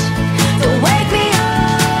aligned to wake me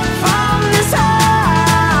up from this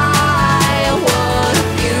high. What a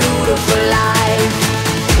beautiful life.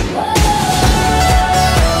 What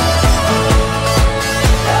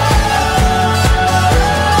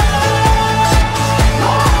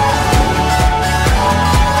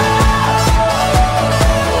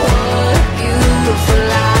a beautiful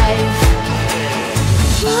life.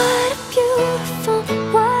 What a beautiful,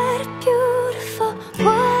 what a beautiful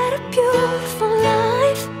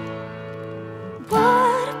life.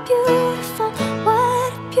 What a beautiful, what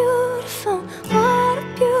a beautiful, what a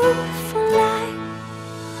beautiful life.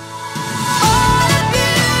 What a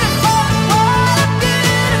beautiful, what a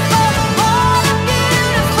beautiful, what a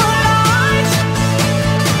beautiful life.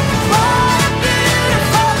 What a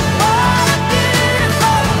beautiful, what a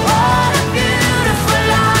beautiful, what a beautiful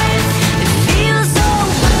life. It feels so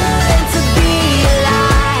good to be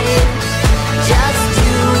alive. Just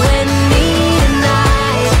you and me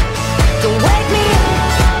tonight. Don't wake me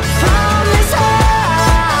up from this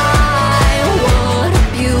high. What a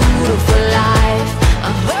beautiful life.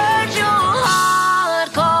 I heard your heart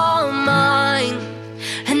call mine,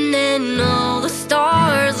 and then all the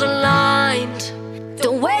stars aligned.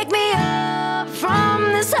 Don't wake me up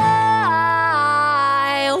from this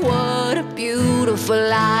high. What a beautiful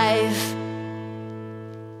life.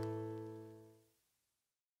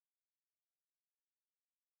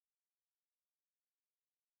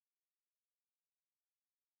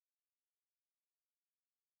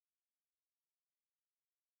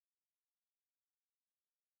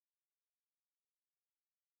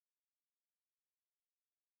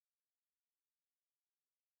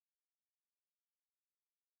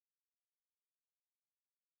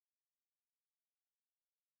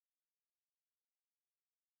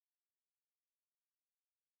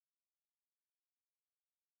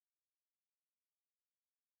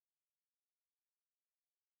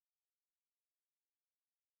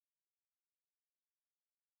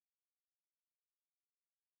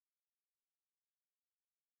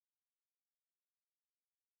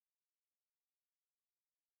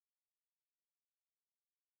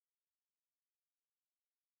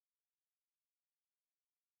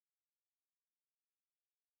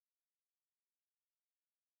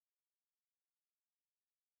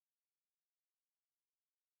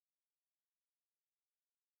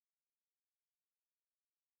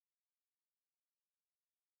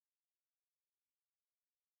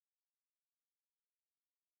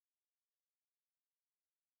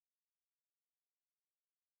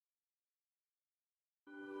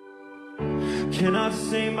 Can I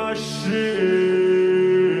say my shit?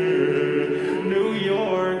 New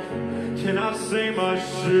York, can I say my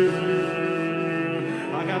shit?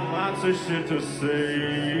 I got lots of shit to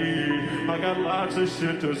say. I got lots of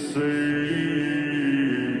shit to say.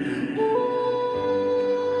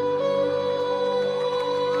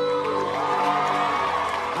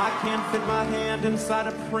 I can't fit my hand inside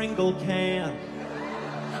a Pringle can.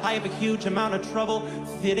 I have a huge amount of trouble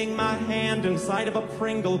fitting my hand inside of a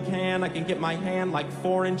Pringle can. I can get my hand like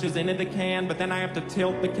 4 inches into the can, but then I have to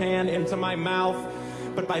tilt the can into my mouth.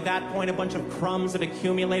 But by that point, a bunch of crumbs had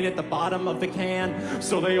accumulated at the bottom of the can,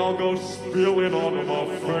 so they all go spilling onto my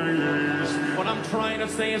face. What I'm trying to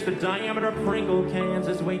say is the diameter of Pringle cans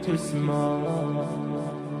is way too small.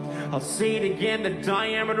 I'll say it again, the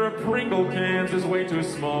diameter of Pringle cans is way too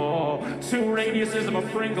small. 2 radiuses of a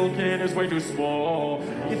Pringle can is way too small.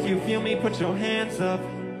 If you feel me, put your hands up.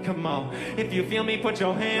 Come on. If you feel me, put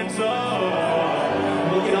your hands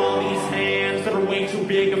up. Look at all these hands that are way too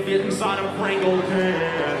big to fit inside a Pringle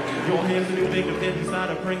can. Your hands are too big to fit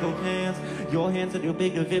inside a Pringle cans. Your hands are too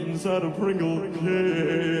big to fit inside a Pringle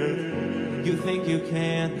can. You think you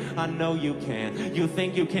can? I know you can. You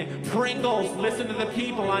think you can? Pringles, listen to the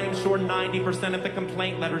people. I am sure 90% of the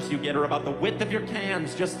complaint letters you get are about the width of your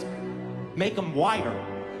cans. Just make them wider.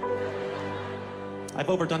 I've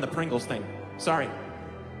overdone the Pringles thing. Sorry.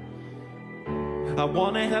 I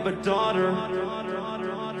wanna have a daughter.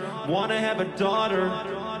 Wanna have a daughter.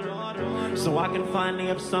 So I can finally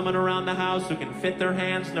have someone around the house who can fit their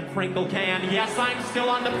hands in a Pringle can. Yes, I'm still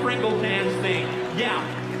on the Pringle cans thing. Yeah.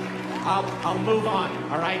 I'll move on,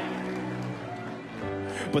 all right?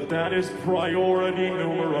 But that is priority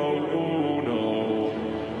numero uno.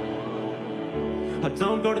 I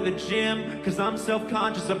don't go to the gym because I'm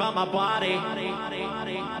self-conscious about my body.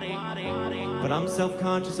 But I'm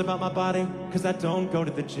self-conscious about my body because I don't go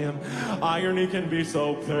to the gym. Irony can be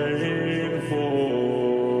so painful.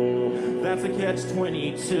 That's a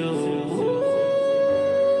catch-22.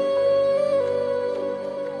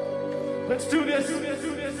 Let's do this.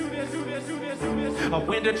 I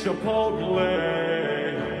went to Chipotle.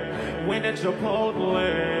 Went to Chipotle.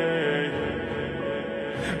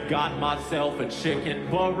 Got myself a chicken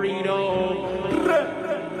burrito.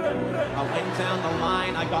 I went down the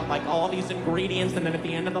line, I got like all these ingredients, and then at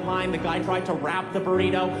the end of the line, the guy tried to wrap the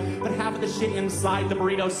burrito, but half of the shit inside the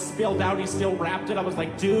burrito spilled out. He still wrapped it. I was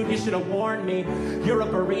like, dude, you should have warned me. You're a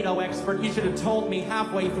burrito expert. You should have told me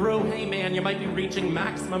halfway through, hey man, you might be reaching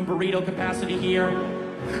maximum burrito capacity here.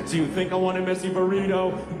 Do you think I want a messy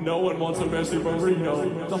burrito? No one wants a messy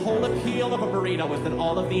burrito. The whole appeal of a burrito is that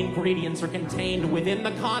all of the ingredients are contained within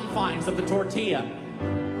the confines of the tortilla.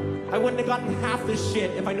 I wouldn't have gotten half this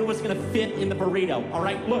shit if I knew it was gonna fit in the burrito. All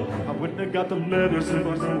right, look. I wouldn't have got the lettuce if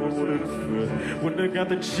I knew it wouldn't fit. Wouldn't have got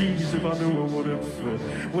the cheese if I knew it wouldn't fit.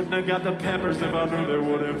 Wouldn't have got the peppers if I knew they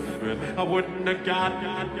wouldn't fit. I wouldn't have got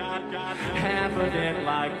half of it.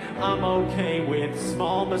 Like, I'm okay with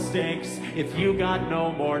small mistakes. If you got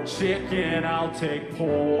no more chicken, I'll take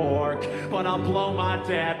pork. But I'll blow my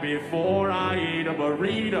dad before I eat a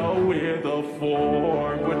burrito with a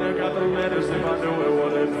fork. Wouldn't have got the lettuce if I knew it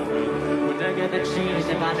wouldn't fit. Wouldn't I get the cheese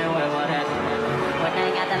if I knew it wouldn't? Wouldn't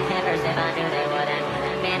I got the peppers if I knew they wouldn't?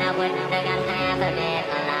 Man, I wouldn't have got half of it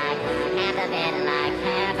alike. Half of it like,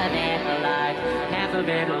 half of it alike. Half of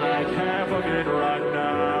it like, half of it right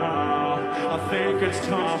now. I think it's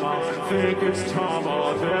time,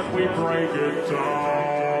 that we break it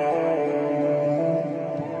down.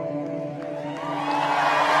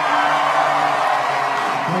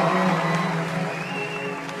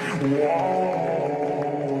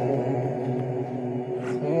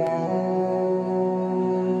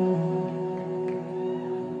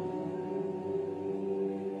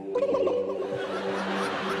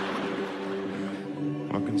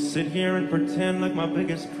 Sit here and pretend like my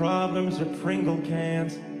biggest problems are Pringle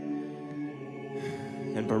cans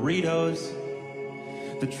and burritos.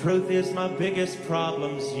 The truth is my biggest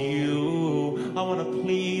problem's you. I want to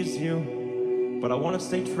please you, but I want to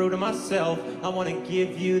stay true to myself. I want to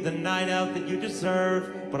give you the night out that you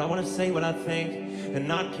deserve, but I want to say what I think and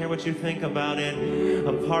not care what you think about it.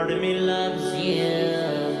 A part of me loves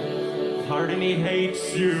you, part of me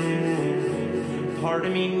hates you, part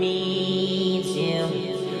of me needs you.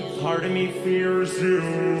 Part of me fears you.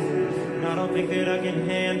 I don't think that I can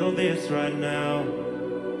handle this right now.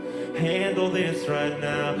 Handle this right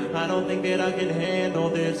now. I don't think that I can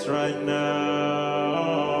handle this right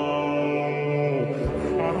now.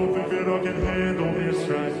 I don't think that I can handle this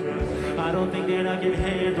right now. I don't think that I can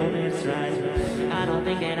handle this right. I don't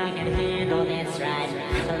think that I can handle this right.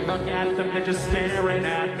 I look at them, they're just staring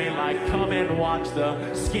at me like, come and watch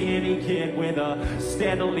the skinny kid with a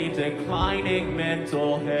steadily declining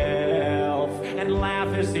mental health, and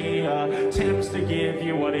laugh as he attempts to give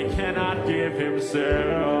you what he cannot give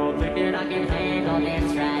himself. Think that I can handle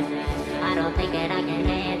this right. I don't think that I can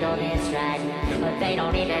handle this right. But they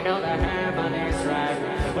don't even know the half of this right.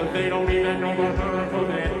 But they don't even know the half of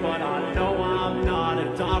it. But I know I'm not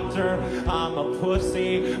a doctor. I'm a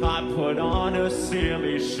pussy. I put on a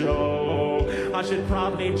silly show. I should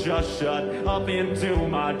probably just shut up and do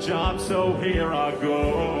my job. So here I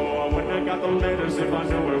go. I wouldn't have got the lettuce if I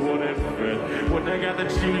knew it wouldn't fit. Wouldn't have got the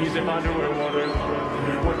cheese if I knew it wouldn't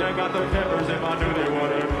fit. Wouldn't have got the peppers if I knew they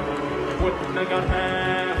wouldn't. Wouldn't have got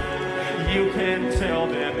half. You can tell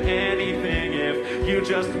them anything if you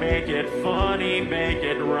just make it funny, make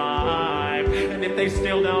it rhyme. And if they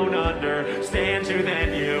still don't understand you,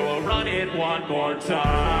 then you will run it one more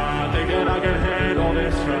time. Think that I can handle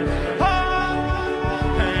this right. Oh!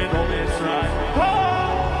 Handle this right. Oh!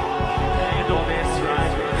 Handle this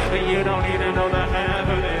right. But you don't even know the half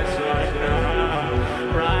of this right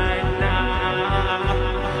now. Right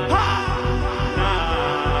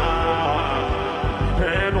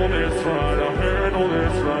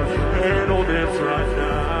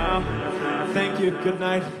you. Good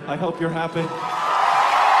night. I hope you're happy.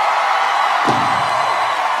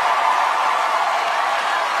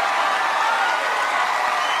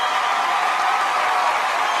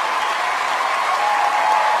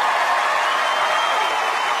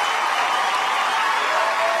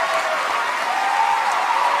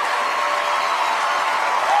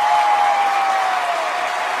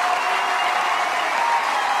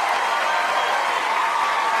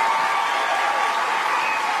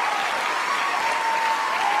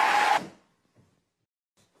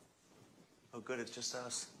 Oh, good, it's just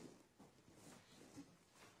us.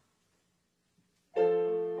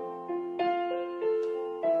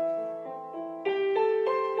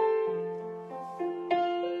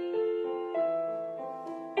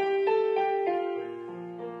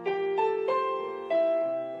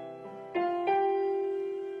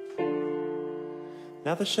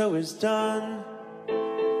 Now the show is done.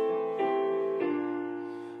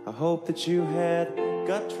 I hope that you had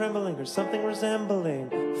gut trembling or something resembling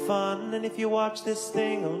fun. And if you watch this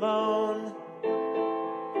thing alone,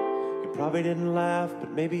 you probably didn't laugh, but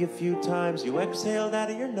maybe a few times you exhaled out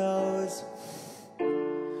of your nose.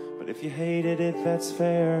 But if you hated it, that's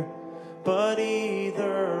fair. But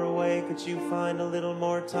either way, could you find a little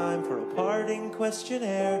more time for a parting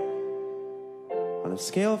questionnaire? On a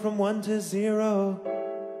scale from 1 to 0,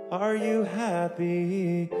 are you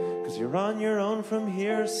happy? 'Cause you're on your own from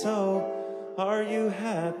here, so are you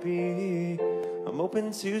happy? I'm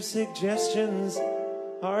open to suggestions.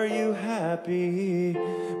 Are you happy?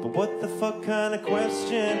 But what the fuck kind of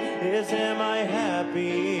question is, am I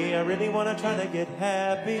happy? I really want to try to get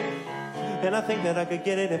happy. And I think that I could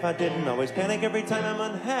get it if I didn't always panic every time I'm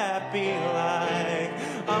unhappy. Like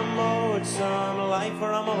I'm owed some life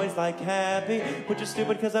where I'm always like happy, which is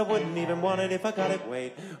stupid because I wouldn't even want it if I got it.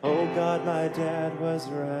 Wait, oh God, my dad was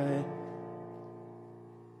right.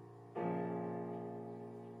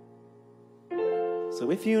 So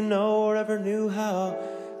if you know or ever knew how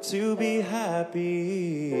to be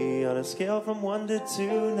happy, on a scale from 1 to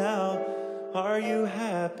 2 now, are you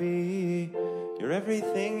happy? You're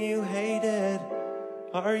everything you hated.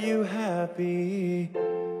 Are you happy?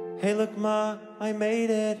 Hey look Ma, I made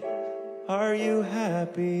it. Are you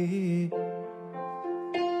happy?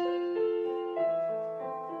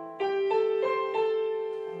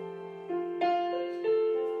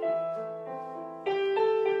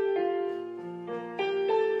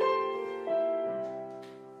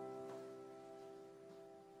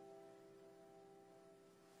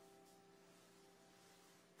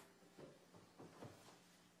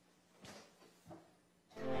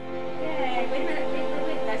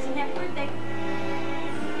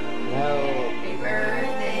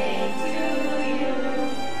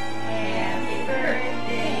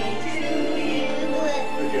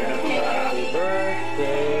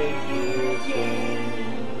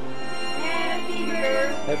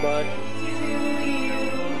 Hey, bud.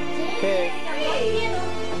 Okay.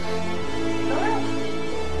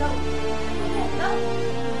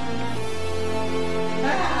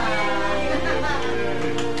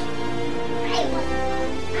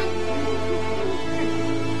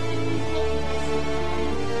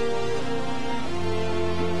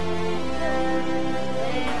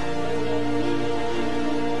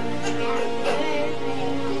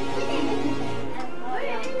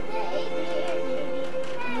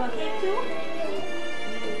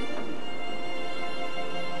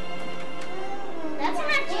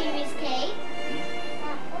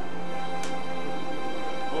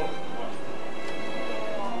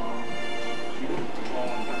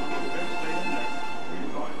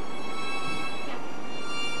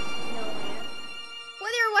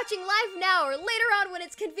 Live now or later on when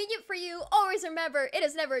it's convenient for you, always remember it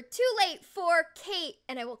is never too late for Kate,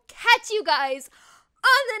 and I will catch you guys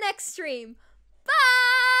on the next stream.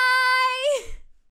 Bye!